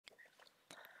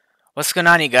What's going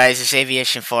on, you guys? It's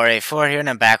Aviation 484 here, and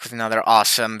I'm back with another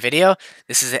awesome video.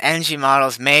 This is the NG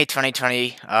Models May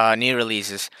 2020 new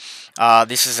releases.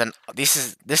 This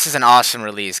is an awesome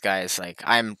release, guys. Like,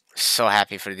 I'm so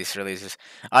happy for these releases.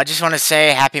 I just want to say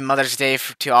Happy Mother's Day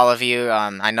to all of you.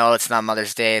 I know it's not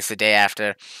Mother's Day; it's the day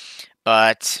after.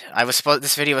 But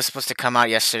this video was supposed to come out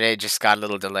yesterday, just got a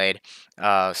little delayed.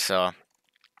 So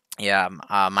yeah,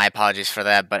 my apologies for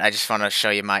that. But I just want to show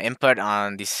you my input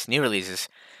on these new releases.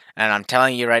 And I'm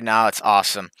telling you right now, it's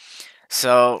awesome.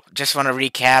 So, just want to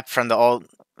recap from the old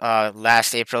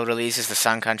last April releases. The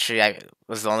Sun Country I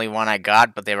was the only one I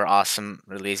got, but they were awesome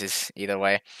releases either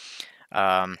way.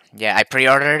 Yeah, I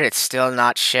pre-ordered. It's still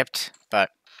not shipped,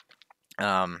 but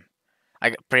um,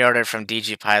 I pre-ordered from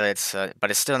DG Pilots, but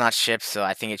it's still not shipped. So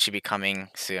I think it should be coming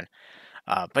soon.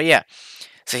 But yeah,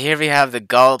 so here we have the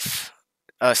Gulf.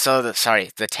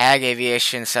 The Tag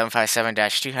Aviation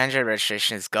 757-200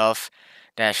 registration is Gulf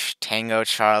dash Tango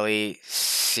Charlie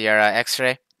Sierra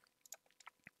X-ray.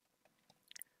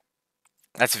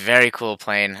 That's a very cool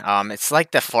plane. It's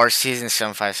like the Four Seasons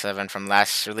 757 from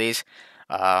last release.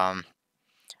 Um,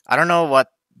 I don't know what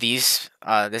these.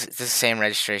 This is the same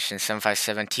registration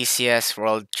 757 TCS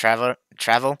World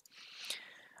Travel.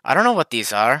 I don't know what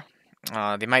these are.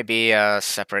 They might be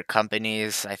separate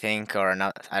companies, I think, or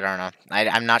not. I don't know.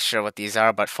 I'm not sure what these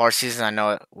are, but Four Seasons I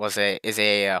know it was a is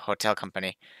a hotel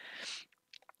company.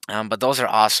 But those are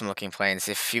awesome looking planes.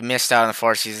 If you missed out on the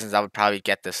Four Seasons, I would probably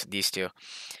get these two.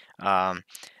 Um,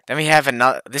 then we have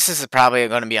another. This is probably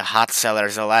going to be a hot seller.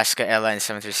 It's Alaska Airlines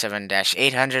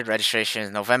 737-800. Registration is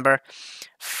November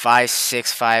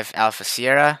 565 Alpha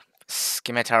Sierra.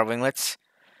 Scimitar winglets.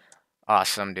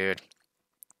 Awesome, dude.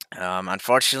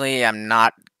 Unfortunately, I'm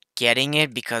not getting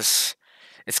it because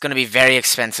it's going to be very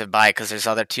expensive buy because there's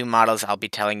other two models I'll be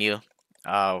telling you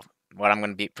what I'm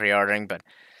going to be pre-ordering. But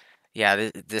yeah,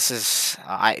 this is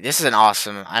an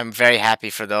awesome. I'm very happy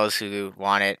for those who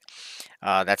want it.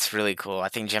 That's really cool. I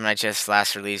think Gemini just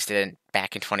last released it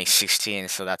back in 2016,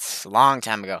 so that's a long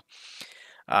time ago.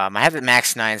 I have the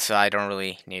Max 9, so I don't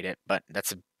really need it, but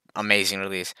that's an amazing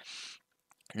release.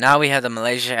 Now we have the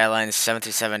Malaysia Airlines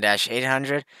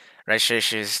 737-800.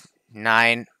 Registration is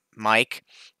 9 Mike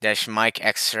dash Mike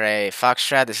X-ray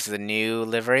Foxtrot. This is the new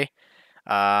livery.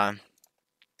 Uh,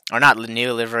 or not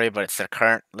new livery, but it's the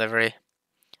current livery.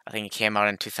 I think it came out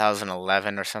in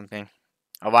 2011 or something,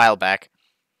 a while back.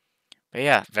 But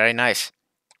yeah, very nice.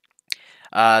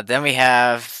 Then we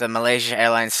have the Malaysia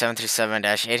Airlines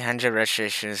 737-800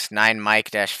 registrations 9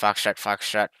 Mike Foxtrot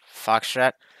Foxtrot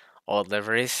Foxtrot. Old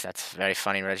liveries. That's very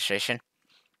funny registration.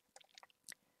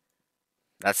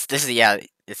 That's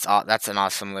an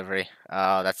awesome livery.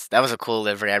 That was a cool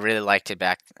livery. I really liked it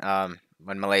back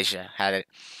when Malaysia had it.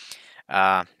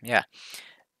 Yeah.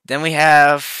 Then we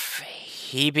have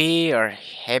Hebe or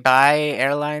Hebai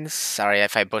Airlines. Sorry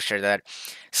if I butchered that.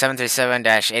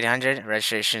 737-800.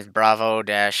 Registration is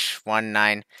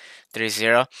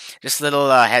Bravo-1930. Just a little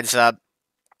heads up.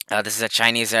 This is a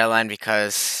Chinese airline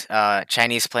because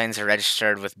Chinese planes are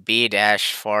registered with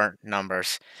B-4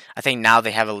 numbers. I think now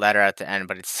they have a letter at the end,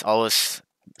 but it's always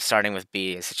starting with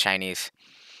B. It's a Chinese,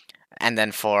 and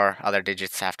then 4 other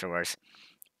digits afterwards.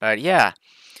 But yeah,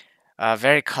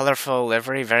 very colorful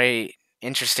livery, very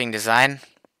interesting design.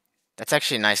 That's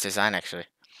actually a nice design, actually.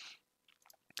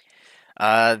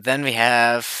 Then we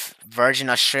have Virgin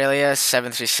Australia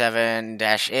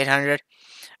 737-800.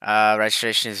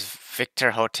 Registration is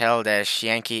Victor Hotel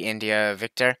Yankee India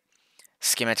Victor.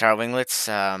 Scimitar winglets.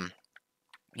 Yeah.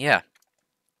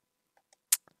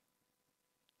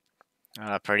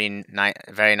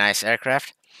 Very nice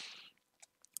aircraft.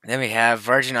 Then we have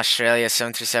Virgin Australia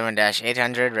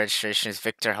 737-800. Registration is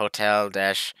Victor Hotel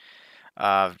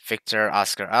Victor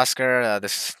Oscar Oscar.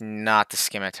 This is not the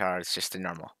Scimitar. It's just the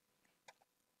normal.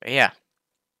 But yeah.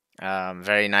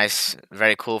 Very nice,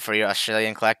 very cool for your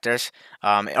Australian collectors.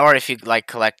 Or if you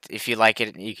like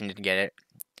it, you can get it.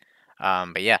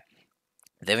 But yeah.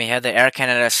 Then we have the Air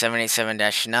Canada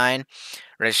 787-9.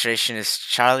 Registration is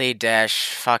Charlie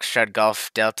Foxtrot Golf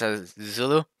Delta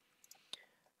Zulu.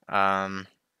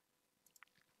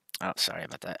 Oh, sorry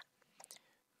about that.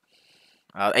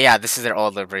 Yeah, this is their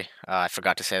old livery. I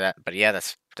forgot to say that, but yeah,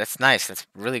 that's nice. That's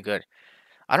really good.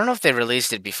 I don't know if they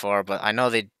released it before, but I know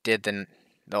they did the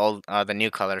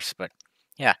new colors. But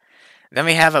yeah, then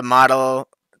we have a model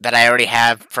that I already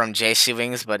have from JC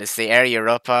Wings, but it's the Air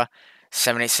Europa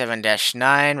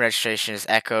 787-9. Registration is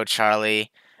Echo Charlie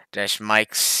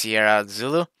Mike Sierra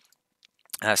Zulu.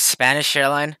 Spanish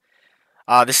airline.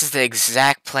 This is the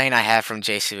exact plane I have from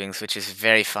JC Wings, which is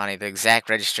very funny. The exact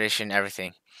registration,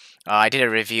 everything. I did a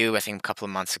review, I think, a couple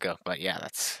of months ago, but yeah,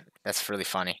 that's That's really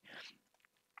funny.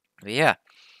 But yeah,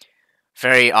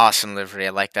 very awesome livery. I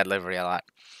like that livery a lot.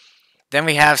 Then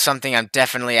we have something I'm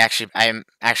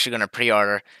actually going to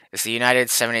pre-order. It's the United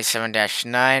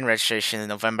 787-9 registration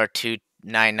November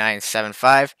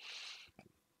 29975.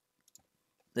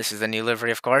 This is the new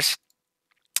livery, of course,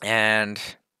 and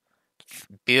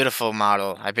beautiful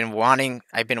model. I've been waiting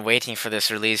for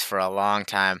this release for a long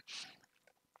time.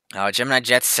 Gemini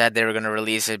Jets said they were going to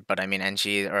release it, but I mean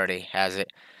NG already has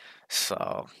it.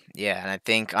 So yeah, and I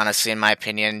think honestly, in my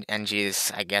opinion, NG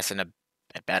is I guess in a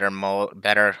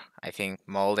better I think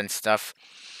mold and stuff.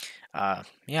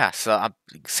 Yeah, so I'm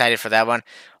excited for that one.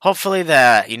 Hopefully,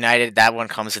 the United that one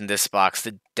comes in this box,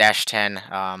 the Dash 10.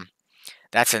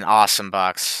 That's an awesome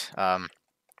box. I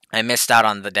missed out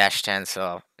on the Dash 10,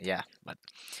 so yeah, but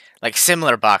like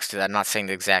similar box to that. I'm not saying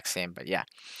the exact same, but yeah.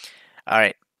 All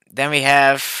right. Then we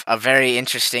have a very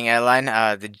interesting airline,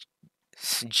 the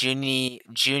Junyao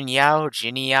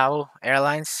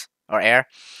Airlines or Air,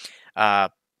 uh,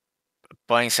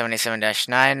 Boeing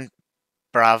 787-9,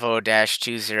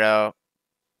 Bravo-20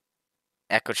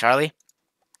 Echo Charlie.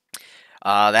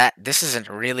 That this is a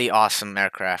really awesome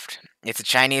aircraft. It's a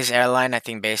Chinese airline, I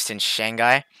think, based in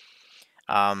Shanghai.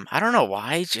 I don't know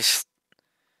why, just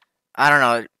I don't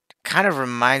know. It kind of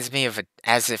reminds me of it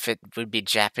as if it would be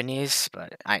Japanese,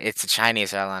 but it's a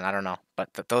Chinese airline. I don't know, but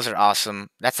those are awesome.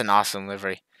 That's an awesome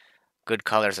livery. Good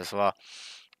colors as well.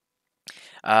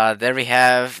 Then we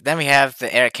have the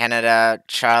Air Canada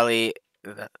Charlie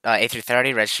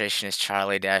A330 registration is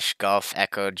Charlie Dash Golf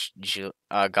Echo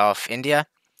Golf India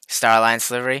Star Alliance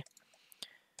livery.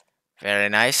 Very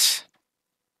nice.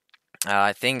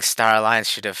 I think Star Alliance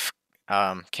should have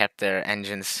kept their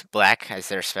engines black as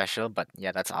their special, but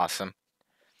yeah, that's awesome.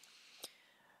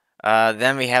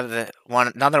 Then we have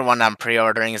another one I'm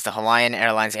pre-ordering is the Hawaiian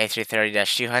Airlines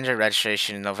A330-200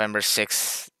 registration November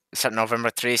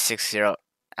 360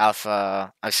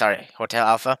 Alpha. I'm sorry, Hotel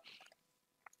Alpha.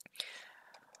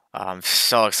 I'm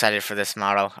so excited for this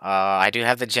model. I do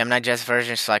have the Gemini Jets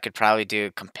version, so I could probably do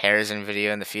a comparison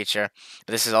video in the future.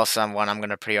 But this is also one I'm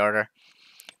gonna pre-order.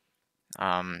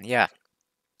 Yeah.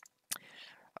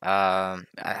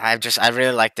 I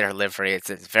really like their livery.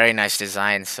 It's a very nice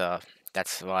design, so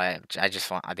that's why I just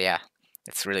want. Yeah,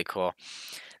 it's really cool.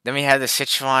 Then we have the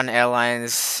Sichuan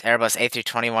Airlines Airbus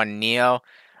A321 Neo,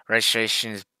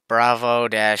 registration is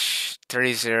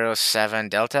Bravo-307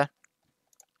 Delta.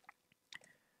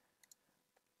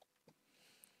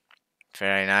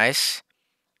 Very nice.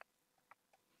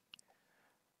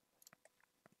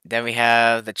 Then we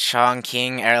have the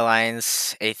Chongqing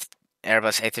Airlines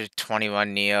Airbus A321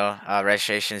 Neo,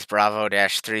 registration is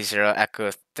Bravo-30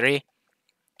 Echo 3.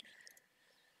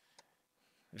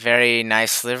 Very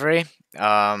nice livery.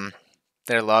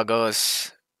 Their logo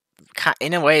is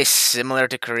in a way similar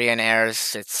to Korean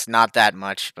Air's. It's not that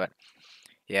much, but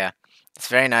yeah, it's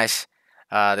very nice.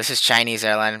 This is Chinese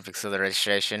airline because of the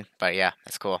registration, but yeah,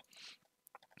 that's cool.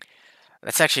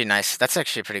 That's actually nice. That's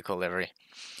actually a pretty cool livery.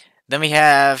 Then we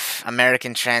have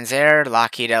American Transair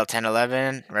Lockheed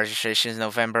L1011 registration is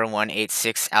November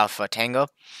 186 Alpha Tango.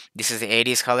 This is the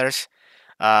 80s colors.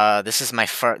 This is my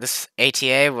first. This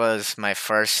ATA was the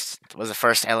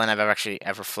first airline I've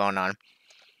ever flown on.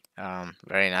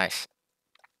 Very nice.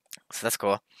 So that's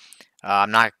cool.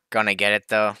 I'm not gonna get it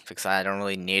though because I don't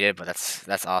really need it, but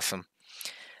that's awesome.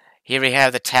 Here we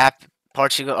have the TAP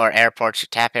Portugal or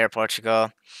TAP Air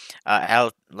Portugal,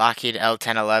 Lockheed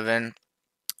L1011,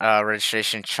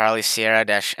 registration Charlie Sierra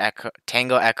Dash Echo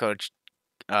Tango Echo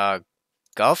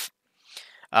Golf.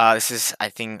 This is I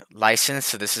think licensed,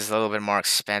 so this is a little bit more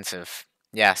expensive.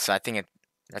 Yeah, so I think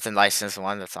that's a licensed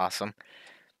one. That's awesome.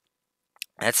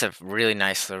 That's a really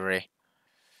nice livery.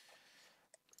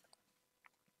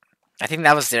 I think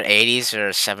that was their 80s or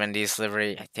 70s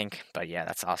livery, I think. But yeah,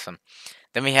 that's awesome.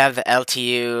 Then we have the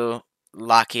LTU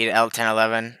Lockheed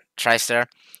L1011 TriStar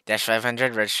Dash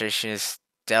 500. Registration is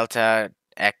Delta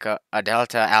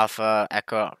Alpha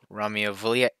Echo Romeo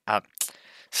Juliet.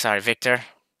 Sorry, Victor.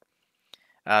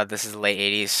 This is the late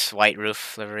 80s white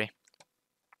roof livery.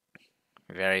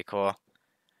 Very cool.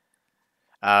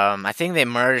 I think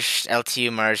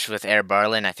LTU merged with Air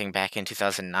Berlin, I think back in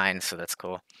 2009, so that's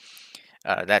cool.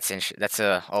 That's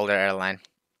a older airline.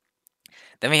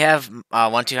 Then we have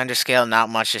 1/200 scale, not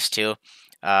much, just two,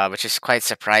 which is quite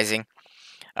surprising.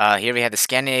 Here we have the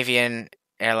Scandinavian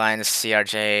Airlines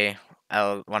CRJ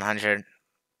L100,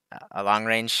 a long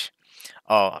range.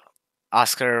 Oh,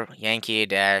 Oscar Yankee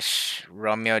Dash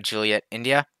Romeo Juliet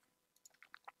India.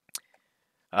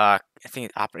 I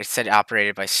think it said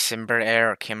operated by Simber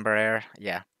Air or Kimber Air.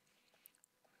 Yeah,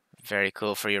 very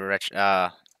cool for your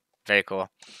very cool.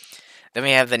 Then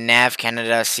we have the Nav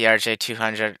Canada CRJ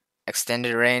 200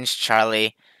 extended range,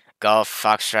 Charlie, Golf,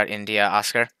 Foxtrot, India,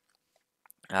 Oscar.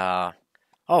 Uh,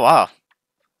 oh wow,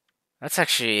 that's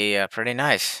actually pretty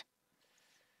nice.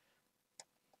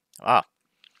 Wow.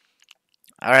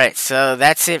 All right, so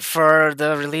that's it for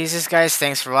the releases, guys.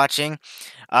 Thanks for watching.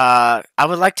 I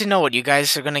would like to know what you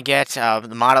guys are gonna get.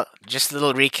 The model, just a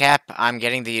little recap. I'm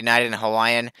getting the United and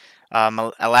Hawaiian.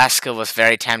 Alaska was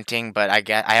very tempting, but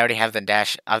I already have the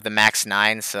dash of the Max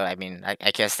 9, so I mean,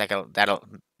 I guess that'll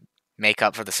make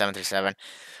up for the 737.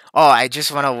 Oh, I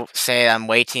just want to say I'm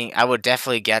waiting. I would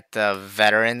definitely get the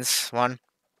veterans one,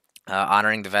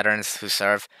 honoring the veterans who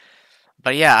serve.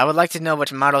 But yeah, I would like to know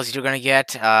which models you're gonna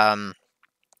get.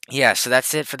 Yeah, so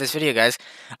that's it for this video, guys.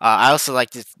 I also like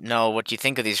to know what you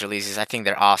think of these releases. I think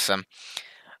they're awesome.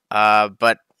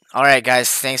 But all right, guys,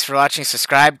 thanks for watching.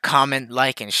 Subscribe, comment,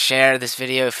 like, and share this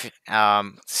video.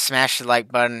 Smash the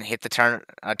like button, hit the turn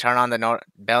on the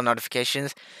bell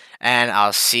notifications, and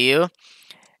I'll see you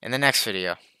in the next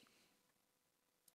video.